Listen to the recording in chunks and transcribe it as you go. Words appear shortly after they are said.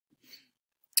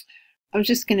I was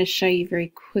just going to show you very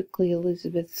quickly,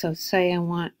 Elizabeth. So say I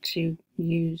want to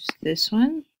use this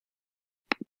one,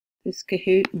 this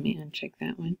Kahoot. Let me uncheck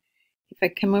that one. If I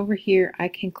come over here, I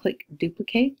can click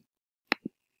duplicate.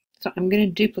 So I'm going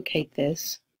to duplicate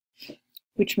this,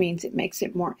 which means it makes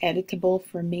it more editable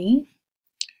for me.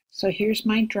 So here's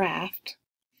my draft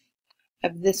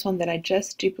of this one that I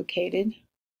just duplicated.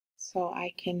 So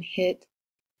I can hit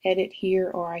edit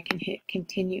here, or I can hit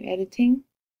continue editing.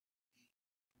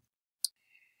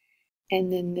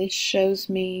 And then this shows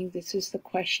me this is the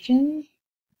question.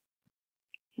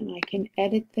 And I can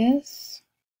edit this.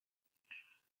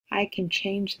 I can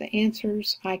change the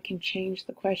answers. I can change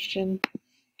the question.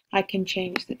 I can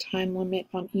change the time limit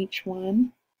on each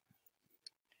one.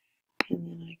 And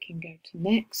then I can go to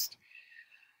next.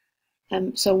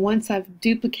 So once I've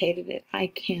duplicated it, I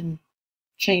can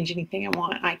change anything I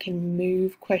want. I can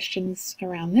move questions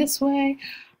around this way.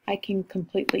 I can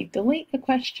completely delete the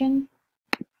question.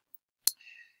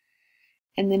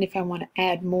 And then if I want to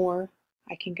add more,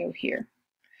 I can go here.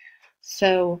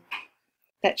 So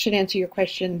that should answer your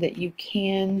question that you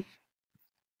can.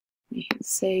 Let me hit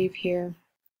save here.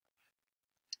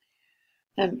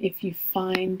 If you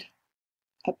find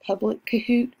a public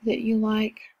Kahoot that you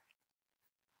like,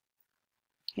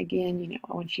 again,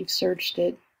 once you've searched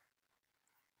it,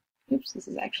 oops, this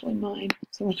is actually mine.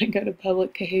 So when I go to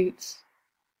public Kahoots,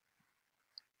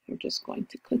 you're just going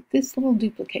to click this little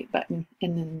duplicate button,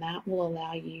 and then that will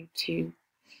allow you to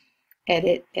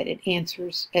edit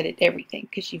answers, edit everything,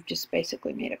 because you've just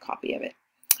basically made a copy of it.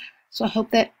 So I hope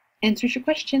that answers your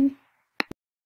question.